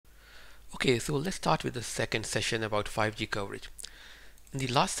Okay, so let's start with the second session about 5G coverage. In the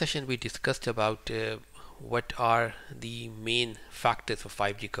last session, we discussed about what are the main factors of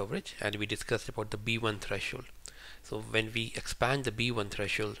 5G coverage, and we discussed about the B1 threshold. So when we expand the B1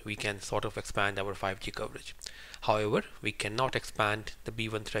 threshold, we can sort of expand our 5G coverage. However, we cannot expand the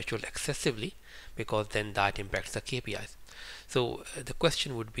B1 threshold excessively because then that impacts the KPIs. So the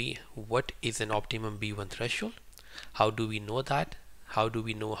question would be, what is an optimum B1 threshold? How do we know that? How do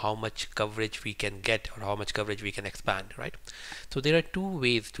we know how much coverage we can get or how much coverage we can expand, right? So there are two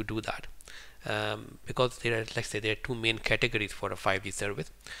ways to do that. Because let's say there are two main categories for a 5G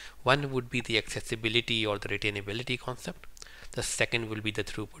service. One would be the accessibility or the retainability concept. The second will be the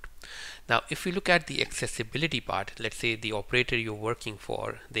throughput. Now, if we look at the accessibility part, let's say the operator you're working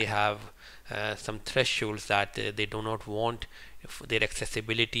for, they have some thresholds that they do not want their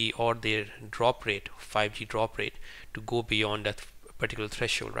accessibility or their drop rate, 5G drop rate, to go beyond that particular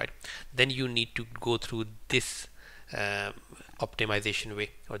threshold, right? Then you need to go through this optimization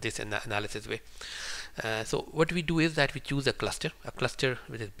way or this analysis way. So what we do is that we choose a cluster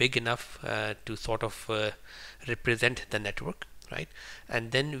which is big enough to sort of represent the network, right?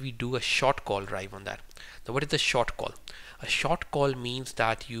 And then we do a short call drive on that. So what is a short call? A short call means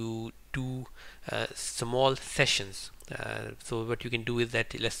that you do small sessions. So what you can do is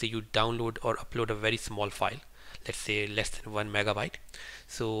that, let's say you download or upload a very small file, let's say less than 1 megabyte.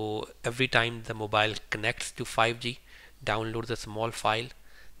 So every time the mobile connects to 5G, downloads a small file,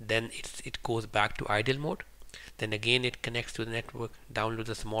 then it goes back to idle mode. Then again it connects to the network, downloads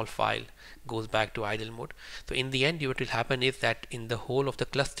a small file, goes back to idle mode. So in the end, what will happen is that in the whole of the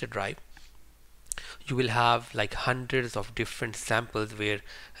cluster drive, you will have like hundreds of different samples where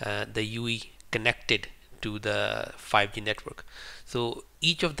the UE connected to the 5G network. So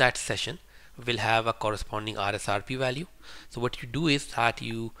each of that session will have a corresponding RSRP value. So what you do is that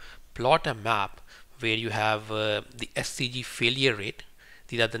you plot a map where you have the SCG failure rate.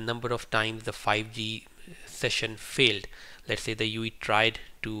 These are the number of times the 5G session failed. Let's say the UE tried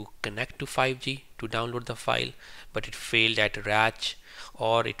to connect to 5G to download the file, but it failed at RATCH,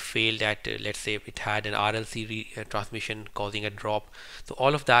 or it failed at let's say it had an RLC transmission causing a drop. So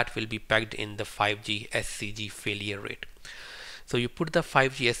all of that will be pegged in the 5G SCG failure rate. So you put the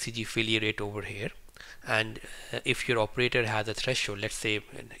 5G SCG failure rate over here, and if your operator has a threshold, let's say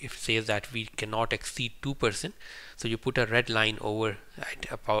if it says that we cannot exceed 2%, so you put a red line over at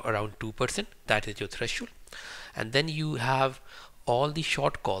about around 2%, that is your threshold. And then you have all the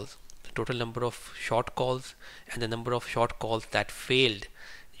short calls, the total number of short calls and the number of short calls that failed.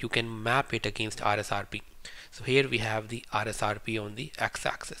 You can map it against RSRP. So here we have the RSRP on the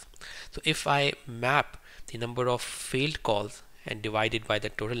x-axis. So if I map the number of failed calls and divide it by the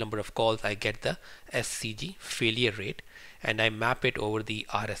total number of calls, I get the SCG failure rate, and I map it over the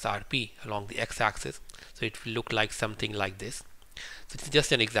RSRP along the x-axis. So it will look like something like this. So it's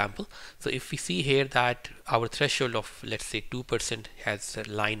just an example. So if we see here that our threshold of, let's say, 2% has a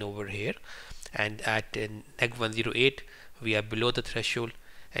line over here, and at neg 108 we are below the threshold,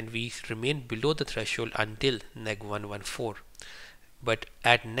 and we remain below the threshold until neg 114. But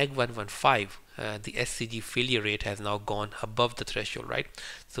at neg 115, the SCG failure rate has now gone above the threshold, right?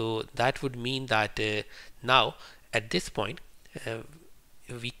 So that would mean that now at this point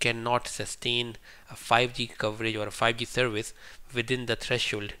we cannot sustain a 5G coverage or a 5G service within the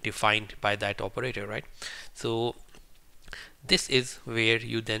threshold defined by that operator, right? So this is where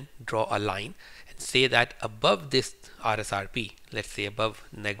you then draw a line and say that above this RSRP, let's say above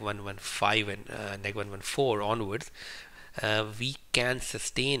neg 115 and neg 114 onwards, we can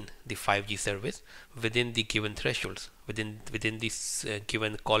sustain the 5G service within the given thresholds, within this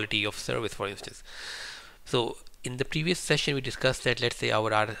given quality of service, for instance. So in the previous session we discussed that, let's say our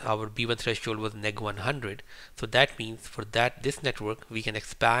B1 threshold was neg 100. So that means for this network we can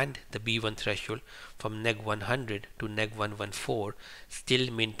expand the B1 threshold from neg 100 to neg 114, still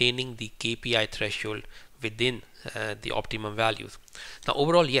maintaining the KPI threshold within the optimum values. Now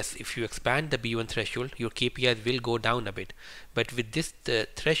overall, yes, if you expand the B1 threshold, your KPIs will go down a bit, but with this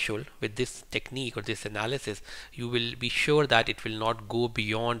threshold, with this technique or this analysis, you will be sure that it will not go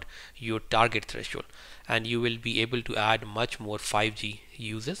beyond your target threshold, and you will be able to add much more 5G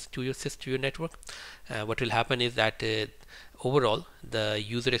users to your system, to your network. What will happen is that overall the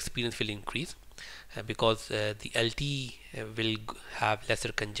user experience will increase, because the LTE will have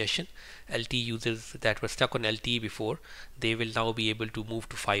lesser congestion. LTE users that were stuck on LTE before, they will now be able to move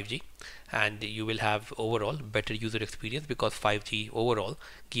to 5G, and you will have overall better user experience, because 5G overall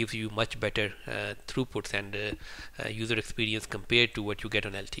gives you much better throughputs and user experience compared to what you get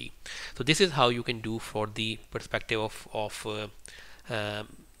on LTE. So this is how you can do for the perspective of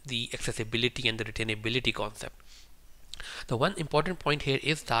the accessibility and the retainability concept. The one important point here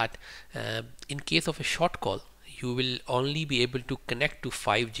is that in case of a short call, you will only be able to connect to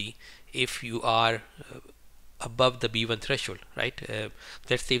 5G if you are above the B1 threshold, right?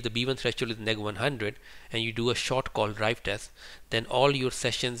 Let's say if the B1 threshold is neg 100 and you do a short call drive test, then all your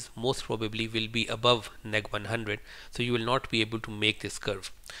sessions most probably will be above neg 100, so you will not be able to make this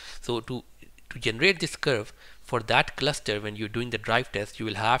curve. So to generate this curve for that cluster, when you're doing the drive test, you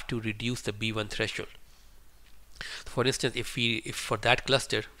will have to reduce the B1 threshold. For instance, if for that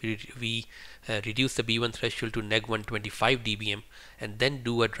cluster we reduce the B1 threshold to neg 125 dBm and then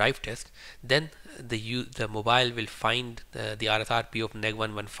do a drive test, then the mobile will find the RSRP of neg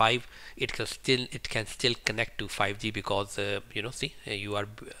 115. It can still connect to 5G because you are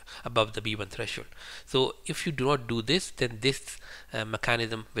above the B1 threshold. So if you do not do this, then this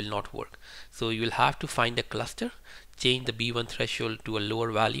mechanism will not work. So you will have to find a cluster, change the B1 threshold to a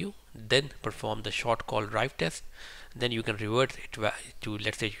lower value, then perform the short call drive test. Then you can revert it to,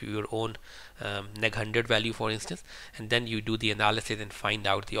 let's say, your own neg 100 value, for instance, and then you do the analysis and find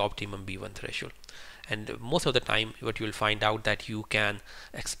out the optimum B1 threshold. And most of the time what you will find out that you can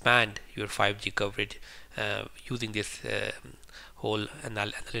expand your 5G coverage using this whole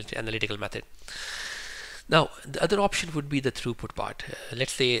analytical method. Now the other option would be the throughput part.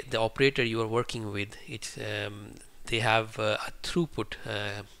 Let's say the operator you are working with, they have a throughput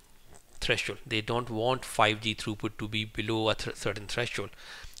threshold. They don't want 5G throughput to be below a certain threshold.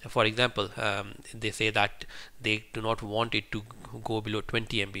 For example, they say that they do not want it to go below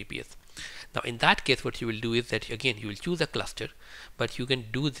 20 Mbps. Now in that case, what you will do is that again you will choose a cluster, but you can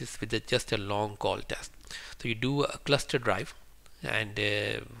do this with just a long call test. So you do a cluster drive, and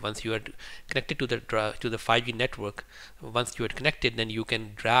once you are connected to the 5G network, once you are connected, then you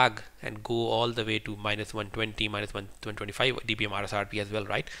can drag and go all the way to minus 120, minus 125 dBm RSRP as well,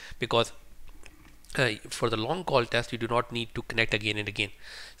 right? Because for the long call test, you do not need to connect again and again.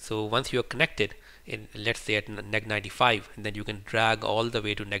 So once you are connected, in, let's say at neg 95, and then you can drag all the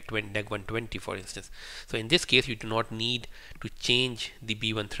way to neg 120, for instance. So in this case, you do not need to change the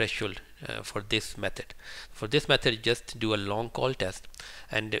B1 threshold for this method. For this method, just do a long call test,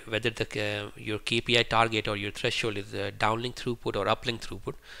 and whether your KPI target or your threshold is downlink throughput or uplink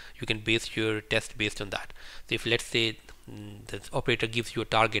throughput, you can base your test based on that. So if, let's say, the operator gives you a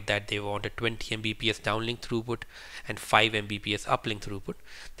target that they want a 20 Mbps downlink throughput and 5 Mbps uplink throughput,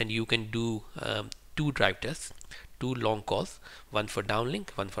 then you can do 2 drive tests, 2 long calls, one for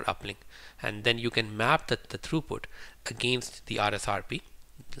downlink, one for uplink, and then you can map the throughput against the RSRP,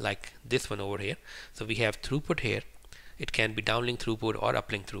 like this one over here. So we have throughput here. It can be downlink throughput or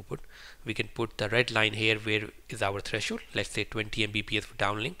uplink throughput. We can put the red line here where is our threshold, let's say 20 Mbps for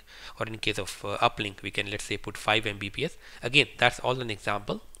downlink, or in case of uplink, we can, let's say, put 5 Mbps. Again, that's all an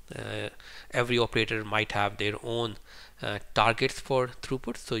example. Every operator might have their own targets for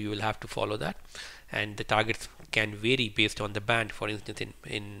throughput, so you will have to follow that, and the targets can vary based on the band. For instance,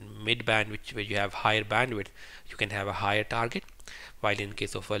 in mid band, where you have higher bandwidth, you can have a higher target, while in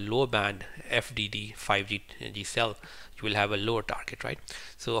case of a low band FDD 5G cell, you will have a lower target, right?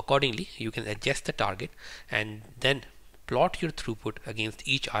 So accordingly, you can adjust the target and then plot your throughput against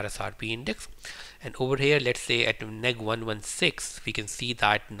each RSRP index. And over here, let's say at neg 116, we can see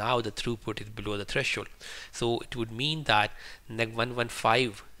that now the throughput is below the threshold. So it would mean that neg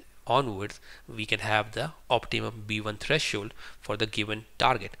 115 onwards, we can have the optimum B1 threshold for the given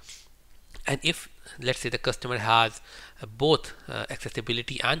target. And if, let's say, the customer has both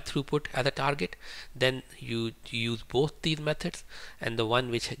accessibility and throughput as a target, then you use both these methods, and the one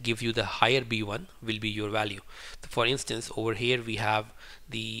which gives you the higher B1 will be your value. So for instance, over here we have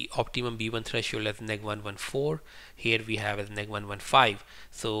the optimum B1 threshold as neg 114, here we have as neg 115.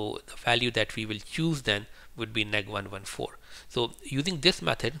 So the value that we will choose then would be neg 114. So using this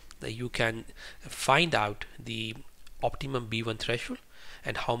method, you can find out the optimum B1 threshold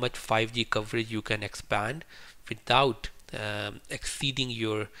and how much 5G coverage you can expand without exceeding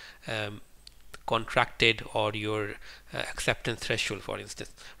your contracted or your acceptance threshold, for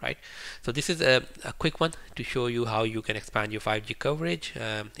instance, right? So this is a quick one to show you how you can expand your 5G coverage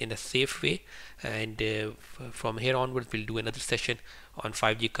in a safe way, and from here onwards we'll do another session on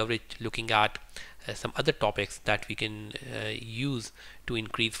 5G coverage, looking at some other topics that we can use to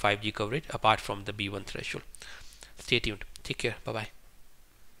increase 5G coverage apart from the B1 threshold. Stay tuned. Take care. Bye bye.